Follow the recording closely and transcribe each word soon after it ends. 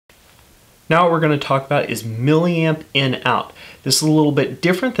Now what we're going to talk about is milliamp in out. This is a little bit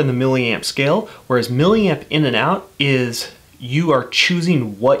different than the milliamp scale, whereas milliamp in and out is you are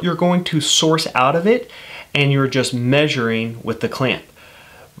choosing what you're going to source out of it and you're just measuring with the clamp.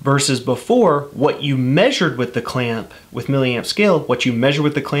 Versus before, what you measured with the clamp, with milliamp scale, what you measure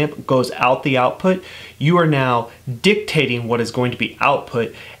with the clamp goes out the output. You are now dictating what is going to be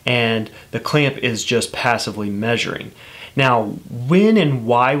output and the clamp is just passively measuring. Now, when and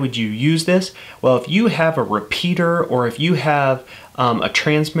why would you use this? Well, if you have a repeater or if you have a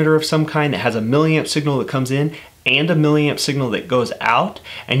transmitter of some kind that has a milliamp signal that comes in and a milliamp signal that goes out,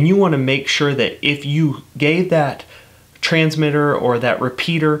 and you want to make sure that if you gave that transmitter or that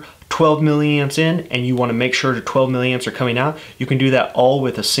repeater 12 milliamps in and you want to make sure the 12 milliamps are coming out, you can do that all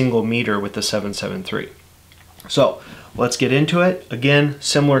with a single meter with the 773. So let's get into it. Again,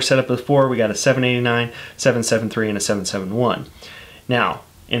 similar setup before. We got a 789, 773, and a 771. Now,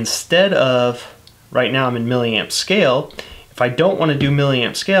 instead of, right now I'm in milliamp scale, if I don't want to do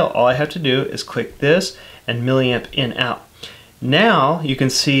milliamp scale, all I have to do is click this and milliamp in out. Now you can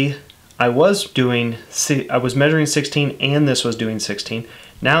see I was measuring 16 and this was doing 16.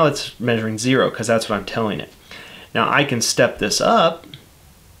 Now it's measuring 0 because that's what I'm telling it. Now I can step this up,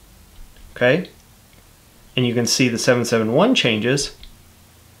 okay? And you can see the 771 changes,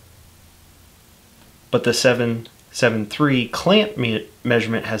 but the 773 clamp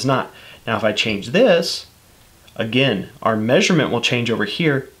measurement has not. Now if I change this, again, our measurement will change over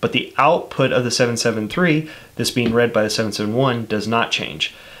here, but the output of the 773, this being read by the 771, does not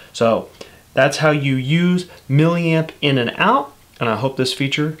change. So that's how you use milliamp in and out, and I hope this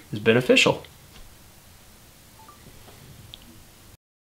feature is beneficial.